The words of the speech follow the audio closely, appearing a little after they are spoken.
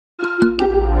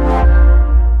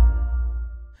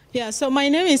Yeah, so my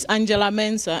name is Angela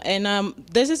Mensah, and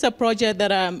this is a project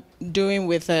that I'm doing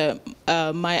with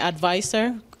my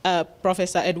advisor,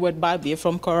 Professor Edward Barbier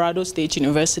from Colorado State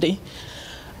University.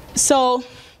 So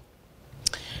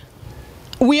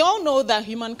we all know that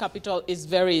human capital is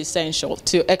very essential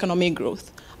to economic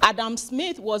growth. Adam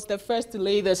Smith was the first to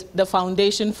lay the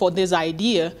foundation for this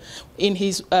idea in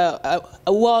his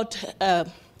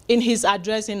in his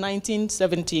address in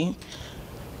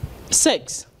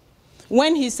 1976.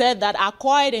 When he said that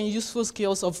acquired and useful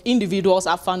skills of individuals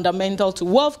are fundamental to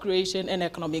wealth creation and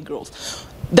economic growth.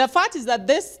 The fact is that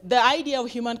the idea of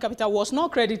human capital was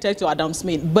not credited to Adam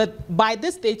Smith, but by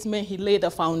this statement he laid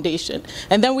the foundation.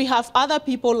 And then we have other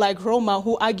people like Roma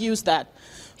who argues that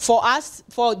for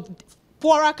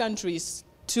poorer countries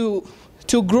to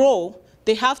grow,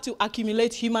 they have to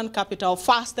accumulate human capital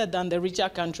faster than the richer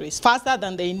countries, faster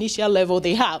than the initial level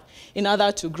they have in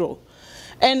order to grow.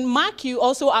 And Markey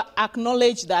also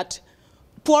acknowledged that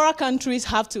poorer countries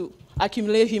have to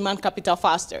accumulate human capital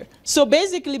faster. So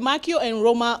basically, Markey and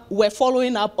Roma were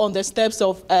following up on the steps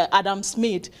of Adam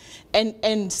Smith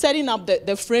and setting up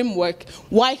the framework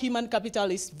why human capital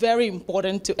is very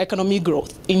important to economic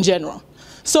growth in general.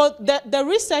 So the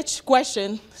research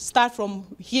question starts from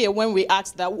here when we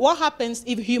ask that what happens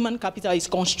if human capital is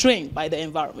constrained by the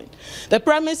environment? The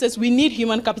premise is we need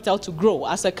human capital to grow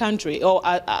as a country or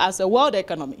as a world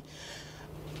economy.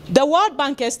 The World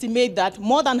Bank estimates that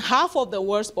more than half of the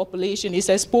world's population is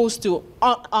exposed to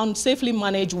unsafely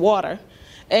managed water,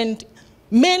 and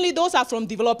mainly those are from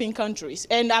developing countries,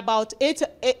 and about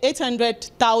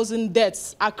 800,000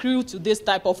 deaths accrue to this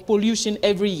type of pollution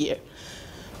every year.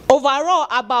 Overall,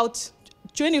 about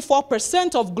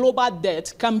 24% of global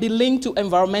death can be linked to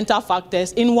environmental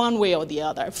factors in one way or the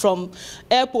other, from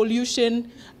air pollution,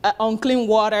 unclean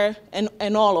water,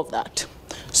 and all of that.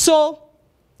 So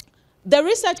the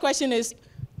research question is,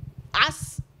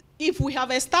 if we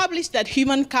have established that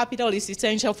human capital is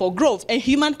essential for growth, and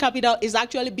human capital is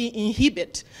actually being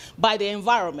inhibited by the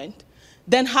environment,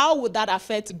 then how would that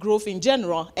affect growth in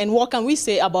general, and what can we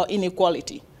say about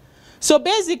inequality? So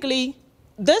basically,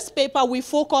 this paper, we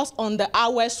focus on the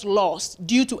hours lost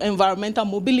due to environmental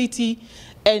mobility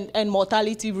and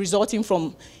mortality resulting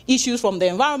from issues from the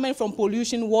environment, from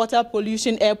pollution, water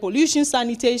pollution, air pollution,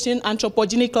 sanitation,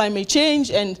 anthropogenic climate change,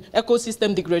 and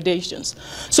ecosystem degradations.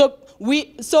 So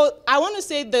I want to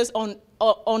say this on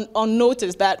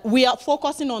notice that we are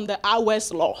focusing on the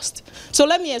hours lost. So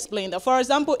let me explain that. For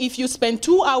example, if you spend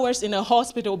 2 hours in a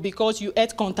hospital because you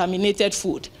ate contaminated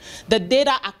food, the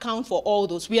data account for all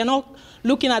those. We are not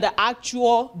looking at the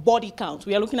actual body count.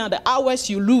 We are looking at the hours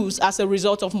you lose as a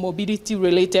result of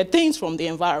mobility-related things from the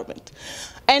environment.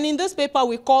 And in this paper,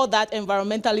 we call that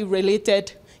environmentally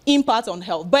related impact on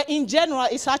health. But in general,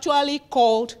 it's actually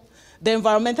called the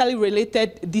environmentally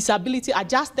related disability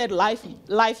adjusted life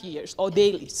years or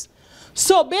dailies.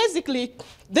 So basically,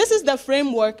 this is the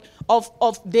framework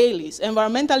of dailies,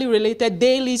 environmentally related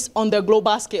dailies on the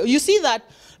global scale. You see that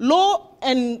low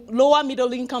and lower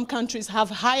middle income countries have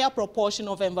higher proportion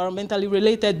of environmentally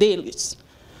related dailies.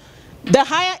 The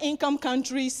higher income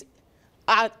countries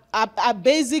are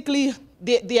basically,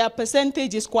 their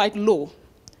percentage is quite low.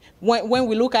 When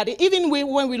we look at it, even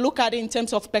when we look at it in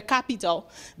terms of per capita,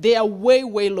 they are way,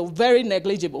 way low, very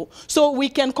negligible. So we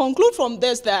can conclude from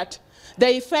this that the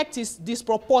effect is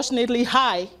disproportionately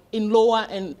high in lower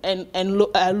and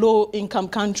low income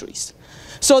countries.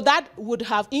 So that would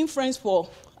have influence for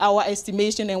our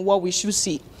estimation and what we should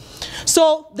see.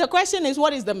 So the question is,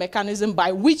 what is the mechanism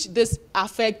by which this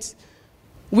affects?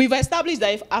 We've established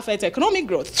that it affects economic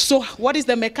growth. So what is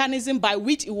the mechanism by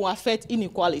which it will affect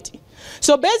inequality?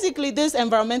 So basically, this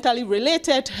environmentally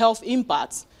related health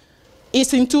impacts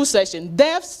is in 2 sections: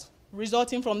 deaths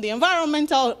resulting from the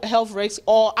environmental health risks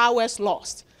or hours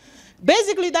lost.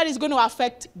 Basically, that is going to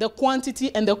affect the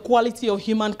quantity and the quality of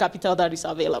human capital that is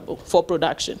available for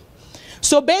production.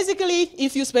 So basically,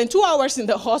 if you spend 2 hours in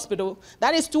the hospital,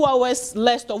 that is 2 hours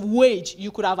less of wage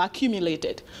you could have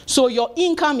accumulated. So your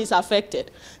income is affected.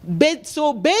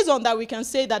 So based on that, we can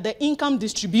say that the income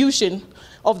distribution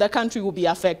of the country will be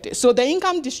affected. So the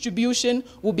income distribution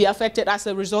will be affected as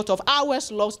a result of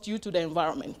hours lost due to the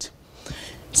environment.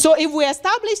 So if we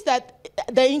establish that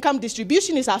the income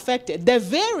distribution is affected, the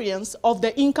variance of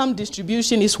the income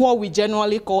distribution is what we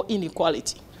generally call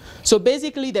inequality. So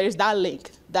basically, there is that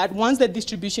link, that once the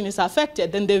distribution is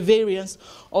affected, then the variance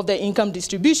of the income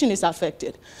distribution is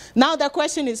affected. Now the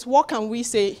question is, what can we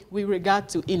say with regard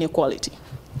to inequality?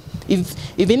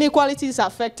 If inequality is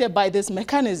affected by this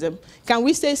mechanism, can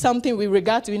we say something with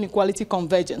regard to inequality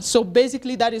convergence? So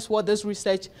basically, that is what this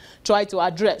research tried to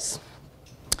address.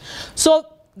 So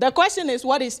the question is,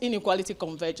 what is inequality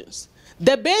convergence?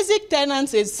 The basic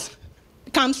tenet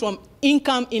comes from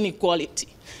income inequality.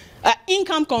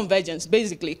 Income convergence,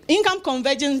 basically. Income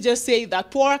convergence just says that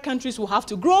poorer countries will have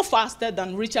to grow faster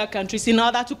than richer countries in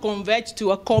order to converge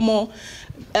to a common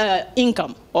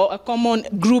income or a common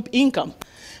group income.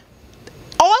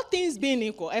 All things being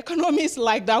equal, economists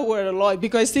like that word a lot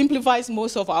because it simplifies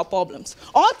most of our problems.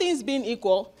 All things being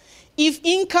equal, if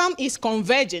income is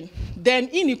converging, then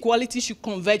inequality should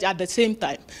converge at the same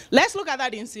time. Let's look at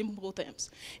that in simple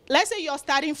terms. Let's say you're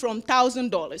starting from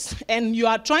 $1,000 and you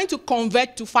are trying to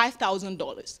convert to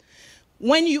 $5,000.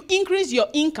 When you increase your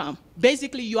income,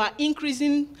 basically you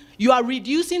are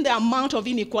reducing the amount of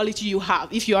inequality you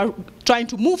have if you are trying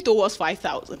to move towards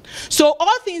 5,000. So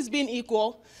all things being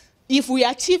equal, if we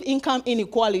achieve income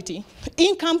inequality,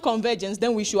 income convergence,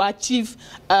 then we should achieve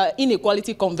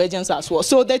inequality convergence as well.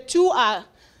 So the two are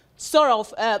sort of,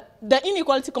 the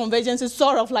inequality convergence is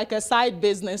sort of like a side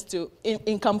business to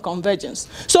income convergence.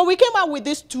 So we came up with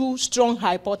these two strong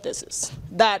hypotheses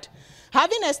that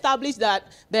having established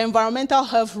that the environmental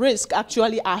health risk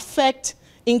actually affect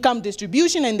income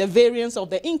distribution and the variance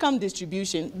of the income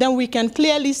distribution, then we can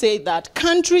clearly say that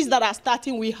countries that are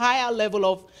starting with higher level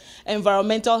of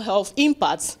environmental health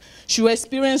impacts should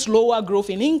experience lower growth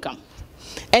in income.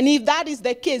 And if that is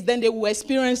the case, then they will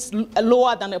experience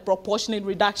lower than a proportionate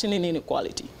reduction in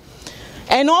inequality.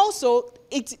 And also,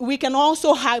 we can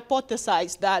also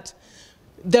hypothesize that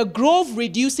the growth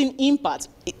reducing impact,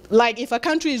 like if a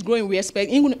country is growing, we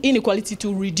expect inequality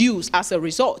to reduce as a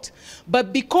result.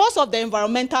 But because of the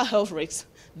environmental health risks,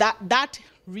 that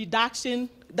reduction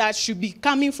that should be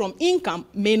coming from income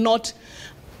may not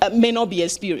be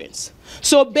experienced.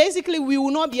 So basically, we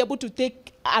will not be able to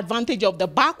take advantage of the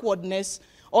backwardness,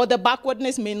 or the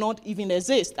backwardness may not even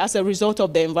exist as a result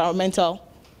of the environmental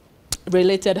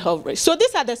related health risks. So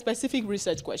these are the specific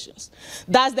research questions.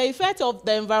 Does the effect of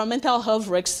the environmental health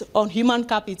risks on human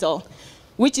capital,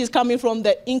 which is coming from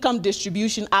the income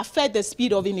distribution, affect the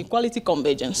speed of inequality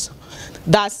convergence?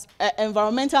 Does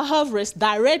environmental health risks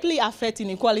directly affect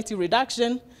inequality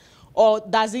reduction, or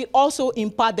does it also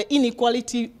impart the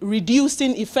inequality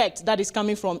reducing effect that is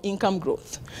coming from income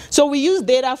growth? So we use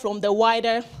data from the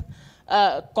WIDER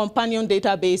companion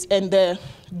database and the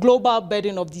global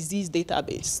burden of disease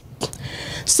database.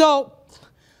 So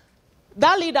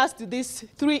that leads us to these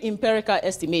three empirical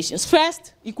estimations.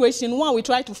 First, equation one, we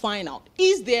try to find out,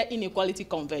 is there inequality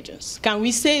convergence? Can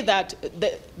we say that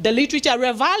the literature,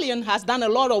 Revalian has done a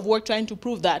lot of work trying to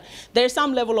prove that there is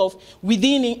some level of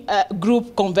within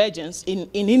group convergence in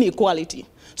inequality.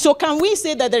 So can we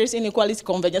say that there is inequality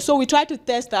convergence? So we try to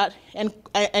test that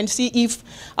and see if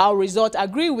our results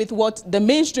agree with what the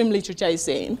mainstream literature is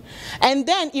saying. And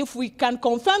then if we can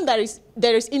confirm that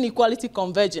there is inequality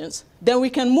convergence, then we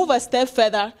can move a step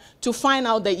further to find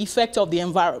out the effect of the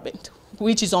environment,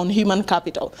 which is on human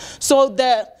capital. So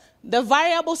the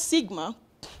variable sigma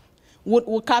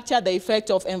would capture the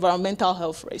effect of environmental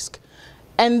health risk.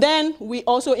 And then we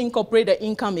also incorporate the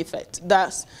income effect.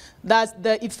 That's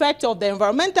the effect of the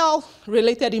environmental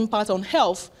related impact on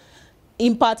health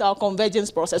impact our convergence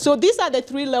process. So these are the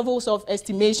three levels of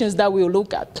estimations that we'll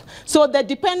look at. So the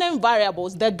dependent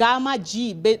variables, the gamma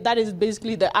G, that is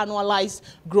basically the annualized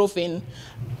growth in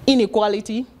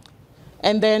inequality,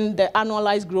 and then the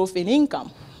annualized growth in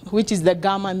income, which is the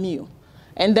gamma mu.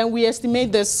 And then we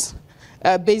estimate this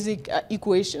basic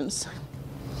equations.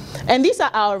 And these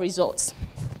are our results.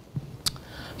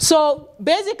 So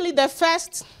basically the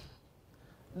first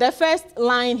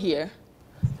line here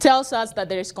tells us that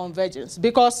there is convergence,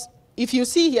 because if you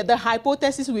see here, the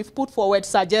hypothesis we've put forward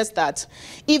suggests that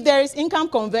if there is income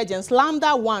convergence,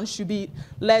 lambda 1 should be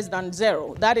less than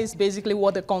 0. That is basically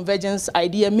what the convergence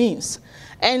idea means.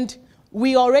 And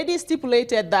we already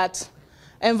stipulated that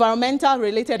environmental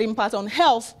related impact on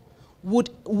health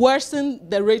would worsen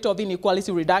the rate of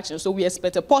inequality reduction. So we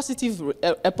expect a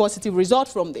positive result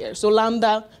from there. So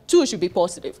lambda 2 should be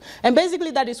positive. And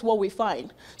basically that is what we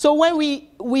find. So when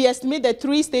we estimate the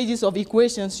three stages of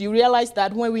equations, you realize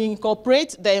that when we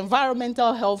incorporate the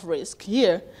environmental health risk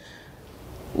here,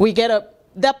 we get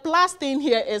the plus thing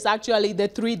here is actually the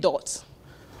 3 dots.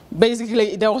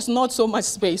 Basically, there was not so much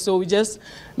space, so we just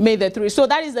made the 3. So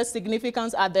that is the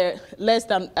significance at the less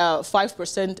than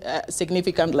 5%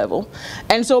 significant level.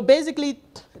 And so basically,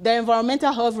 the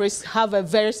environmental health risks have a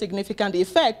very significant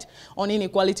effect on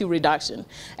inequality reduction.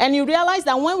 And you realize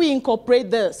that when we incorporate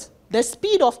this, the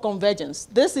speed of convergence,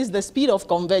 this is the speed of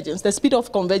convergence. The speed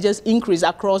of convergence increase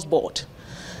across board.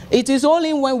 It is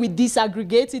only when we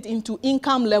disaggregate it into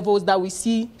income levels that we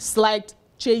see slight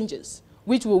changes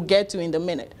which we'll get to in a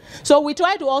minute. So we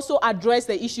try to also address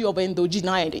the issue of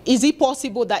endogeneity. Is it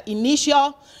possible that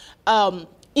initial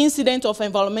incident of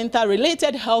environmental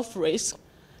related health risk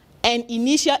and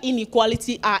initial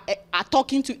inequality are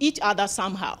talking to each other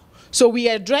somehow? So we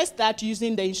address that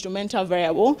using the instrumental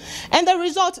variable. And the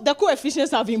result, the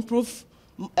coefficients have improved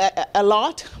a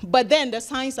lot, but then the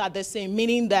signs are the same,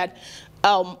 meaning that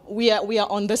we are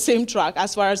on the same track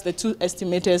as far as the two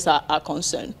estimators are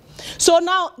concerned. So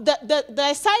now, the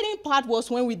exciting part was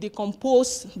when we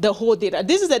decompose the whole data.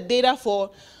 This is the data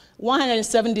for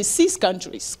 176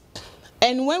 countries.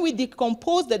 And when we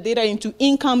decompose the data into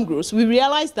income groups, we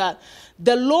realize that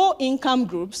the low-income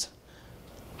groups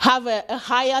have a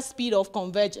higher speed of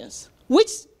convergence,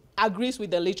 which agrees with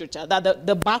the literature, that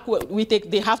the backward,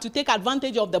 they have to take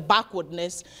advantage of the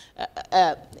backwardness.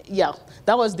 Yeah,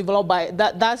 that was developed by,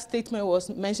 that statement was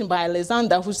mentioned by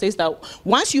Alexander, who says that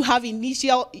once you have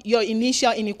your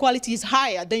initial inequality is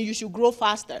higher, then you should grow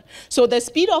faster. So the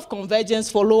speed of convergence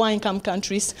for lower income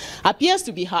countries appears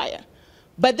to be higher.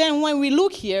 But then when we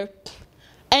look here,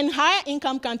 and higher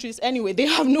income countries, anyway, they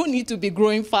have no need to be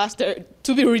growing faster,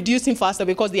 to be reducing faster,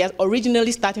 because they are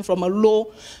originally starting from a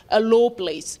low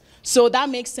place. So that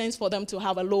makes sense for them to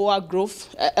have a lower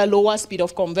growth, a lower speed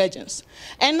of convergence.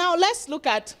 And now let's look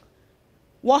at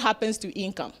what happens to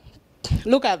income.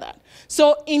 Look at that.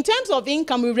 So in terms of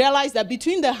income, we realize that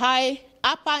between the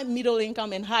upper middle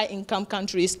income and high income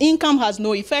countries, income has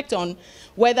no effect on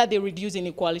whether they reduce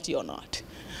inequality or not.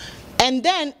 And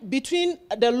then between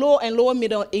the low and lower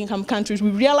middle income countries, we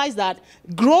realize that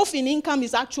growth in income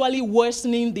is actually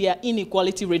worsening their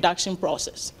inequality reduction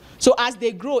process. So as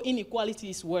they grow,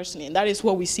 inequality is worsening. That is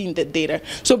what we see in the data.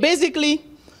 So basically,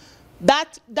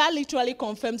 that literally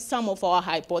confirms some of our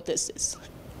hypotheses.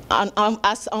 And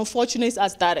as unfortunate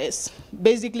as that is,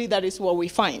 basically that is what we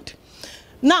find.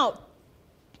 Now,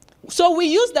 so we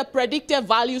use the predicted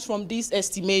values from these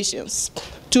estimations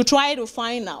to try to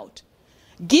find out,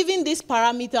 given this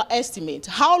parameter estimate,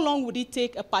 how long would it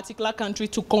take a particular country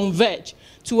to converge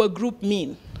to a group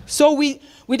mean? So we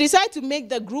decided to make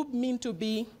the group mean to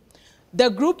be the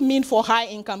group mean for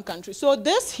high-income countries. So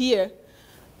this here,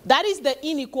 that is the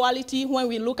inequality when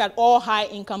we look at all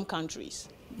high-income countries.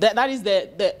 That is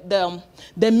the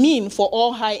mean for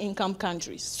all high-income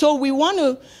countries. So we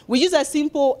use a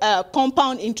simple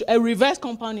a reverse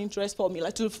compound interest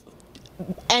formula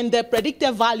and the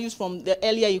predicted values from the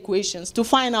earlier equations to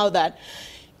find out that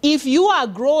if you are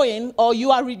growing or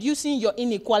you are reducing your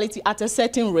inequality at a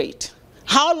certain rate,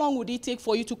 how long would it take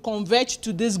for you to converge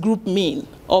to this group mean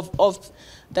of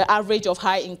the average of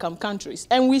high-income countries?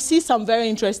 And we see some very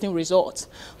interesting results.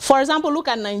 For example, look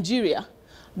at Nigeria.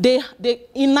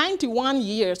 In 91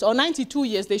 years or 92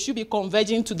 years, they should be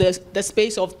converging to the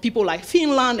space of people like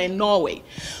Finland and Norway.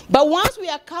 But once we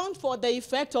account for the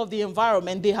effect of the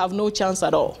environment, they have no chance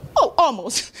at all. Oh,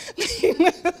 almost.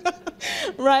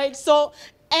 Right? So,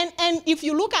 and if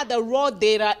you look at the raw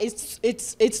data,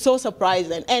 it's so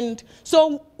surprising. And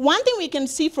so one thing we can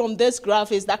see from this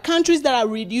graph is that countries that are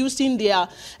reducing their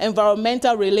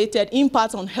environmental related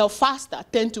impact on health faster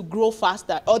tend to grow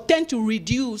faster or tend to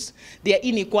reduce their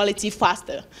inequality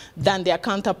faster than their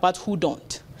counterparts who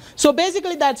don't. So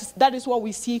basically that is what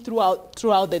we see throughout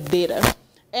the data.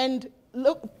 And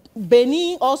look,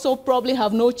 Benin also probably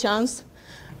have no chance.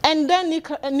 And then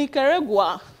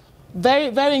Nicaragua, very,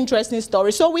 very interesting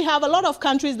story. So we have a lot of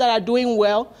countries that are doing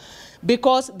well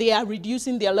because they are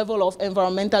reducing their level of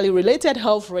environmentally related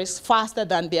health risks faster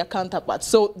than their counterparts.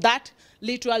 So that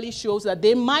literally shows that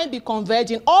they might be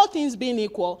converging, all things being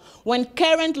equal, when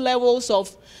current levels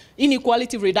of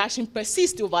inequality reduction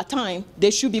persist over time,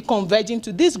 they should be converging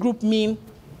to this group mean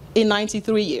in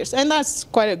 93 years. And that's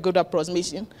quite a good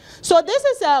approximation. So this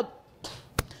is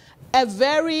a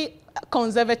very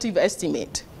conservative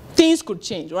estimate. Things could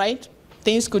change, right?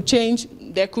 Things could change.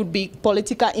 There could be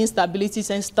political instabilities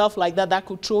and stuff like that that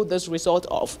could throw this result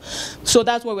off. So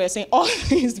that's what we're saying, all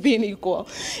things being equal.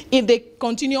 If they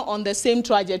continue on the same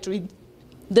trajectory,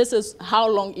 this is how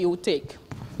long it will take.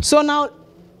 So now,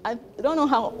 I don't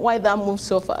know why that moves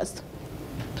so fast.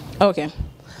 Okay.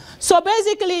 So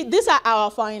basically, these are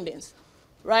our findings,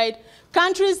 right?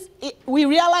 Countries, we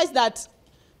realize that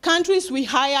countries with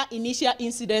higher initial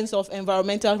incidence of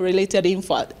environmental related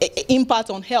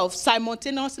impact on health,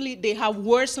 simultaneously they have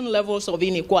worsened levels of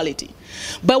inequality.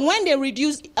 But when they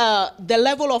reduce the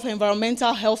level of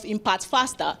environmental health impact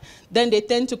faster, then they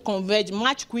tend to converge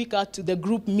much quicker to the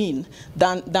group mean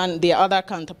than their other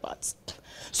counterparts.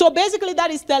 So basically that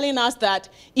is telling us that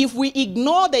if we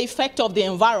ignore the effect of the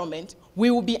environment, we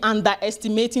will be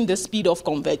underestimating the speed of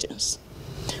convergence.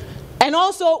 And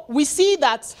also we see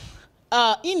that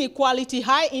inequality,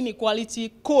 high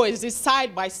inequality coexist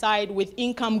side by side with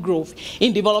income growth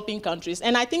in developing countries.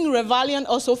 And I think Revalian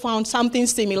also found something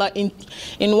similar in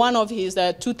one of his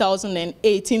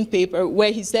 2018 paper,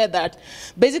 where he said that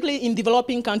basically in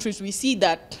developing countries we see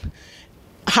that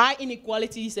high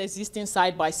inequality is existing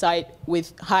side by side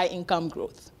with high income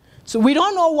growth. So we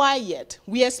don't know why yet.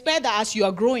 We expect that as you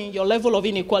are growing, your level of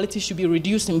inequality should be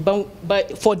reducing,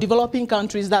 but for developing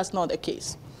countries, that's not the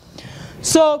case.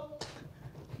 So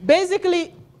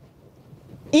basically,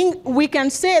 we can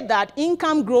say that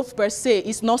income growth per se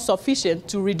is not sufficient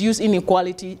to reduce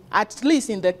inequality, at least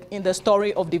in the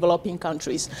story of developing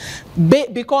countries,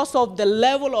 because of the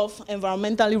level of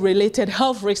environmentally related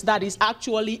health risks that is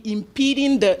actually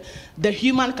impeding the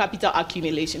human capital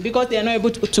accumulation, because they are not able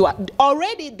to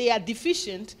already they are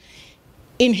deficient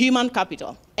in human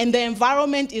capital, and the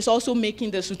environment is also making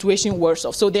the situation worse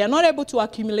off. So they are not able to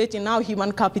accumulate enough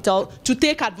human capital to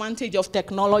take advantage of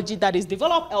technology that is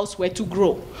developed elsewhere to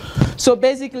grow. So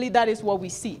basically, that is what we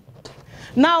see.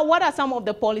 Now, what are some of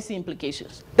the policy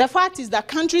implications? The fact is that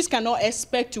countries cannot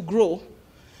expect to grow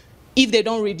if they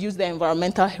don't reduce the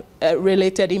environmental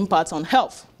related impacts on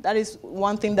health. That is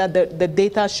one thing that the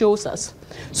data shows us.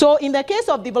 So in the case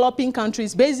of developing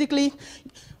countries, basically,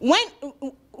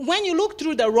 when you look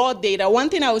through the raw data, one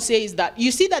thing I would say is that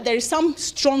you see that there is some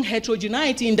strong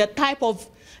heterogeneity in the type of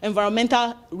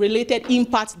environmental related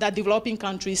impacts that developing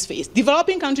countries face.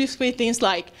 Developing countries face things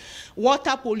like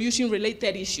water pollution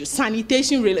related issues,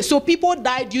 sanitation related. So people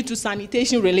die due to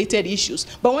sanitation related issues.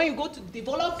 But when you go to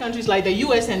developed countries like the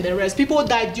US and the rest, people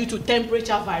die due to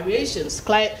temperature variations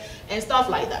and stuff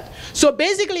like that. So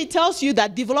basically it tells you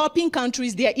that developing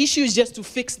countries, their issue is just to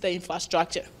fix the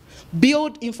infrastructure.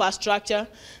 Build infrastructure,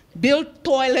 build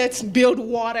toilets, build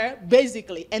water,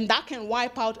 basically. And that can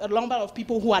wipe out a number of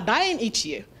people who are dying each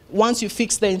year once you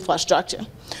fix the infrastructure.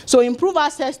 So improve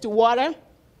access to water.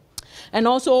 And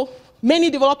also, many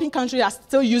developing countries are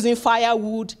still using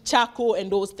firewood, charcoal,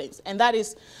 and those things. And that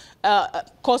is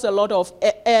cause a lot of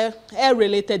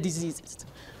air-related diseases,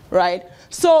 right?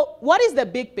 So what is the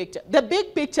big picture? The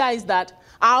big picture is that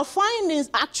our findings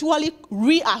actually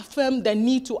reaffirm the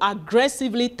need to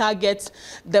aggressively target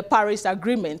the Paris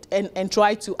Agreement and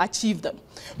try to achieve them.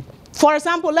 For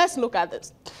example, let's look at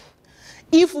this.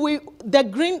 If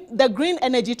the green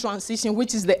energy transition,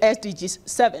 which is the SDGs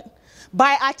 7,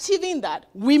 by achieving that,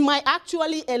 we might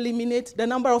actually eliminate the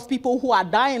number of people who are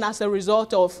dying as a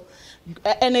result of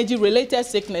energy-related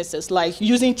sicknesses, like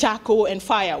using charcoal and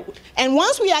firewood. And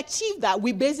once we achieve that,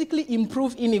 we basically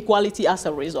improve inequality as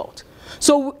a result.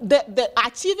 So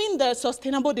achieving the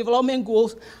Sustainable Development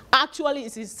Goals actually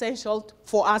is essential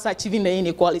for us achieving the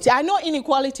inequality. I know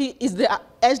inequality is the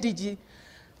SDG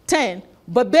 10,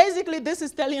 but basically this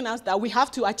is telling us that we have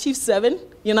to achieve 7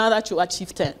 in order to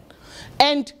achieve 10.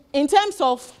 And in terms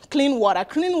of clean water,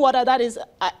 that is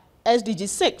SDG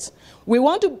 6. We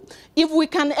want to, if we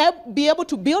can be able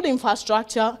to build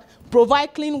infrastructure,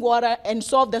 provide clean water, and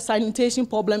solve the sanitation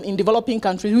problem in developing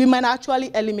countries, we might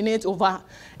actually eliminate over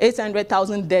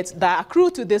 800,000 deaths that accrue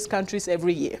to these countries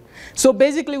every year. So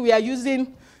basically, we are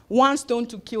using one stone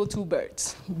to kill 2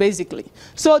 birds, basically.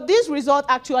 So this result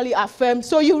actually affirms,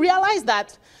 so you realize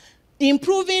that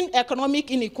improving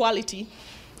economic inequality,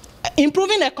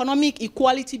 improving economic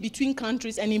equality between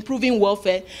countries and improving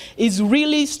welfare is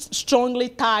really strongly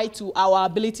tied to our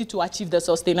ability to achieve the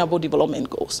Sustainable Development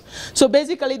Goals. So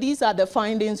basically, these are the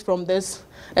findings from this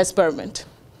experiment.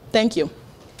 Thank you.